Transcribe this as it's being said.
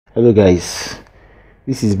Hello guys,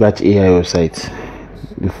 this is batch AI website.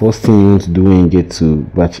 The first thing you want to do when you get to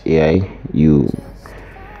batch AI, you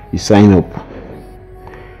sign up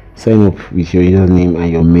with your username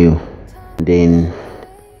and your mail. Then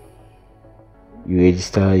you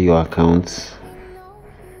register your account.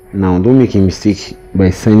 Now don't make a mistake by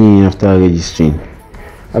signing in after registering.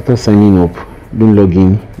 After signing up, don't log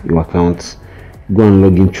in your account, go and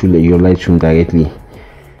log in through your Lightroom directly.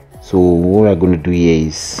 So what we're going to do here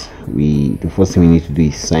is the first thing we need to do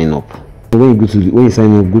is sign up. When you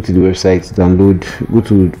sign up, go to the website, download, go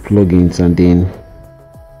to plugins, and then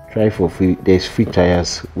try for free. There's free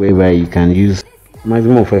trials whereby you can use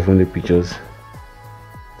maximum of 500 pictures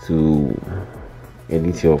to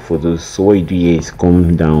edit your photos. So what you do here is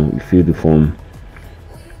come down, you fill the form,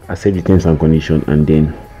 accept the terms and conditions, and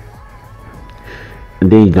then you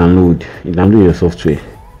download your software.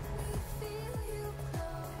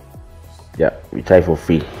 Yeah, we try for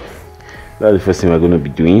free. That's the first thing we're going to be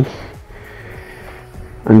doing.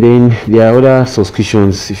 And then there are other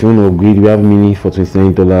subscriptions. If you want to upgrade, we have mini for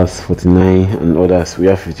 $29, $49, and others. We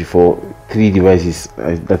have 3 devices.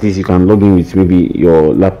 That is, you can log in with maybe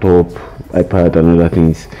your laptop, iPad, and other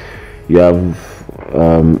things. You have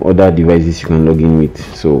other devices you can log in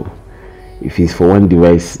with. So if it's for one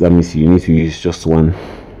device, that means you need to use just your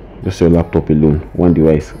laptop alone. One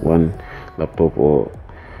device, one laptop or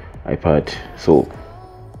iPad. So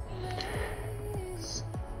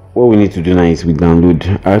what we need to do now is we download.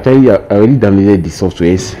 I already downloaded the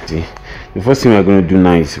software. The first thing we're going to do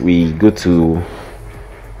now is we go to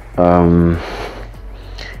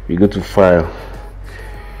file,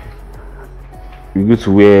 we go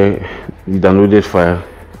to where the downloaded file,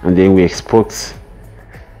 and then we extract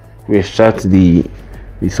the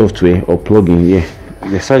software or plugin.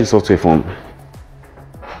 We extract the software from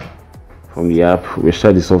the app. We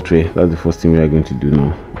start the software. That's the first thing we are going to do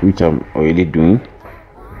now, which I'm already doing,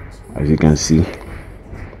 as you can see.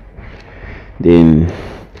 Then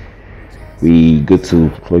we go to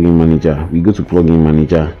plugin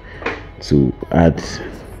manager. To add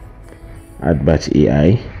batch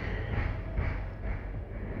AI.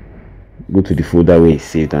 Go to the folder where it's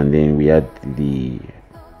saved, and then we add the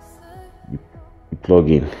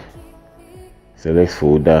plugin. Select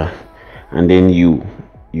folder, and then you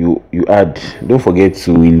add. Don't forget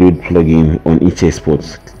to reload plugin on each export.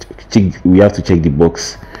 We have to check the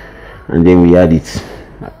box, and then we add it.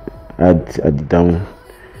 Add at the down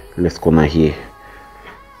left corner here,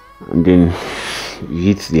 and then you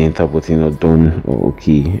hit the enter button, or done, or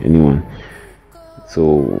okay, anyone.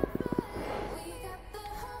 So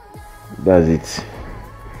that's it.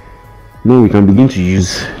 Now we can begin to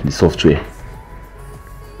use the software.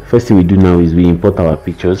 First thing we do now is we import our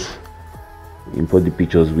pictures. Import the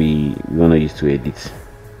pictures we want to use to edit.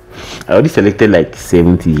 I already selected like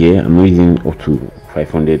 70 here. I'm not using up to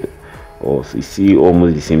 500, or so you see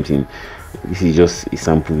almost the same thing. This is just a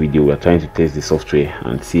sample video. We are trying to test the software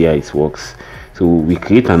and see how it works. So we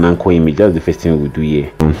create an anchor image. That's the first thing we will do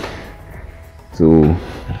here. So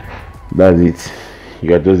that's it.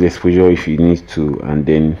 You adjust the exposure if you need to, and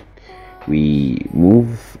then we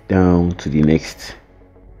move down to the next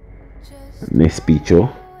picture.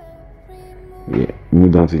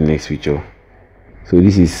 Move down to the next picture. So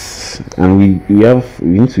this is, and we are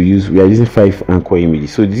using 5 anchor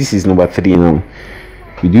images. So this is number 3 now.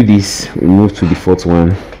 We do this, we move to the 4th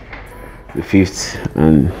one, the 5th,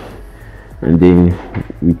 and then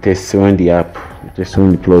we test run the app, we test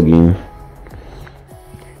run the plugin.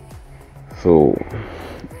 So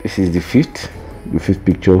this is the 5th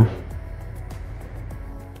picture.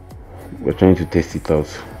 We're trying to test it out,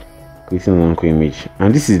 creating an anchor image,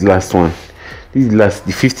 and this is the last one. This is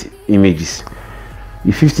the 5th images.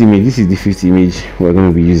 This is the 5th image we're going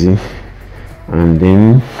to be using. And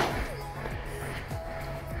then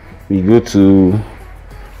we go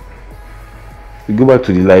back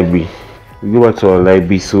to the library. We go back to our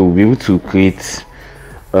library, so we'll be able to create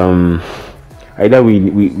either we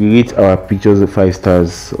rate our pictures 5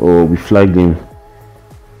 stars, or we flag them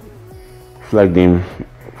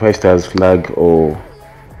 5 stars, flag, or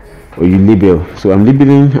you label. So I'm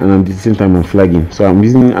labeling, and at the same time I'm flagging. So I'm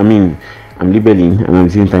labeling, and at the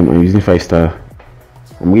same time I'm using 5 star.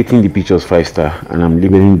 I'm rating the pictures 5 star, and I'm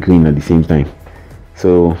labeling green at the same time.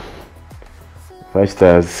 So 5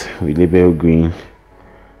 stars, we label green,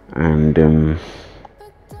 and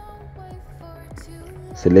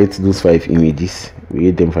select those 5 images, we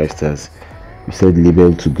rate them 5 stars, we set the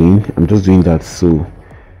label to green. I'm just doing that so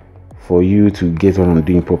for you to get what I'm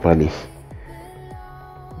doing properly.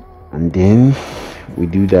 And then we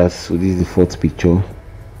do that. So this is the 4th picture,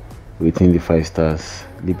 rating the 5 stars,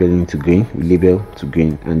 labeling to green, we label to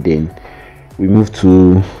green, and then we move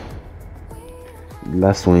to the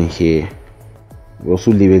last one here. We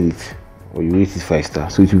also label it, or you rate it 5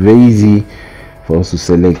 stars, so it will be very easy for us to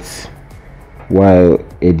select while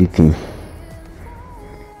editing,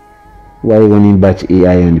 while running batch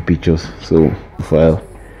AI on the pictures. So file,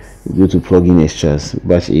 we go to plugin extras,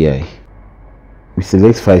 batch AI, we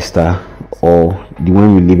select 5 star or the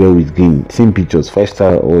one we label with green, same pictures, 5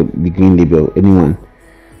 star or the green label, anyone,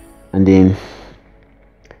 and then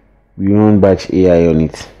we run batch AI on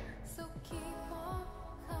it.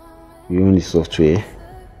 We run the software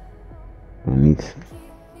on it,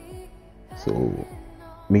 so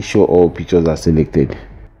make sure all pictures are selected.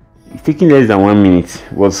 It's taking less than 1 minute,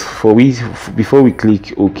 but before we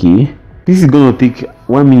click OK, this is gonna take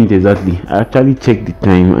 1 minute exactly. I actually checked the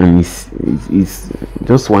time and it's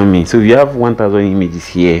just 1 minute. So if you have 1000 images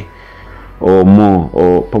here or more,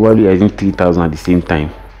 or probably I think 3000 at the same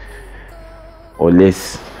time or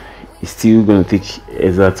less, it's still gonna take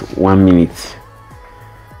exact 1 minute.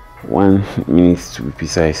 1 minute to be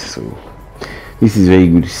precise. So this is very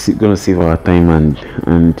good. It's gonna save our time, and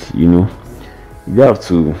you know, you don't have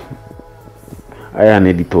to hire an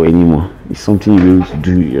editor anymore. It's something you're able to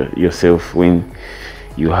do yourself when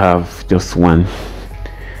you have just one,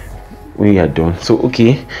 when you are done. So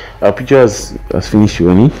okay, our picture has finished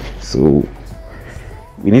running, so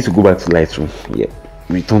we need to go back to Lightroom. Yeah,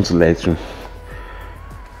 return to Lightroom,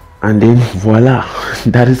 and then voila,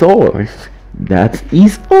 that is all. That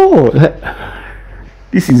is all.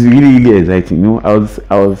 This is really exciting. You know, I was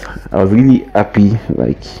really happy.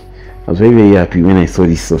 Like, I was very happy when I saw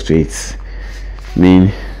this software. It's,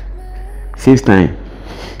 man, saves time,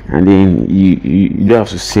 and then you don't have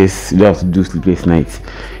to stress, you don't have to do sleepless nights.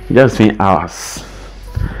 You just spend hours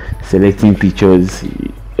selecting pictures,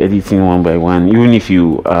 editing one by one. Even if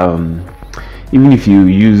you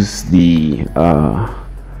use the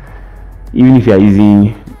even if you are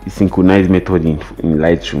using the synchronized method in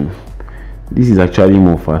Lightroom, this is actually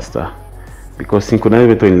more faster, because synchronized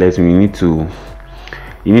method in Lightroom,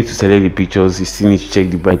 you need to select the pictures, you still need to check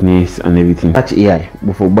the brightness and everything. Batch AI,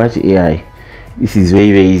 but for batch AI, this is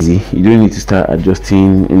very easy. You don't need to start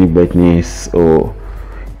adjusting any brightness or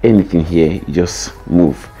anything here. You just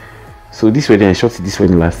move. So this wedding, I shot this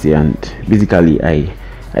wedding last year, and basically I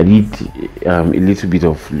did a little bit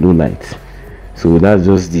of low light. So that's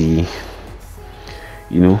just the,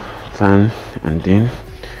 you know, plan. And then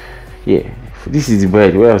yeah, this is the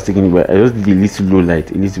bride where I was taking the bride. I just did a little low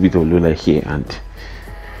light, a little bit of low light here, and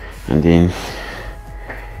then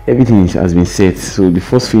everything has been set. So the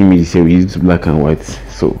first few images here we used black and white.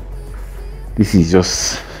 So this is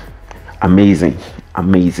just amazing.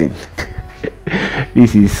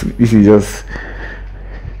 this is just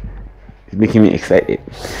making me excited.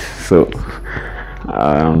 So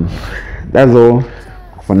that's all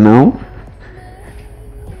for now.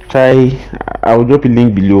 I will drop a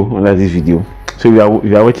link below under this video. So if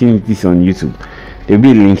you are watching this on YouTube, there will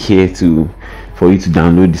be a link here for you to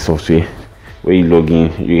download the software. Where you log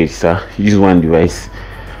in, you register, use one device,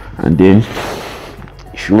 and then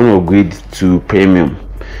if you want to upgrade to premium,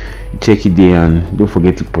 you check it there, and don't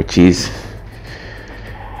forget to purchase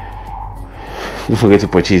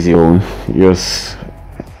your own. Yes.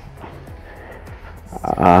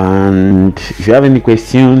 And if you have any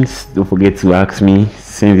questions, don't forget to ask me.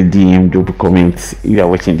 Send a DM, drop a comment. If you are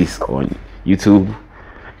watching this on YouTube,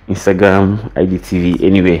 Instagram, IGTV,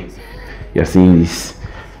 anywhere you are seeing this,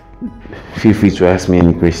 feel free to ask me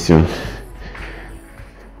any question.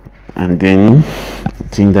 And then I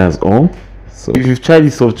think that's all. So if you've tried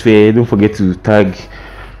this software, don't forget to tag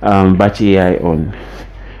batch AI on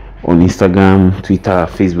Instagram, Twitter,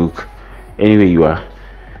 Facebook, anywhere you are.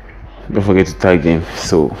 Don't forget to tag them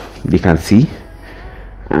so they can see.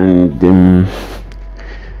 And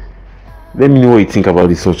let me know what you think about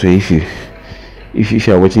this software. If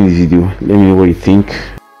you are watching this video, let me know what you think.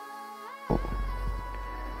 I'll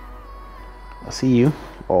see you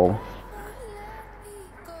all.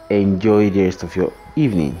 Enjoy the rest of your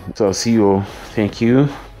evening. So I'll see you all. Thank you.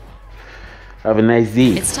 Have a nice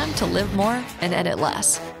day. It's time to live more and edit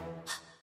less.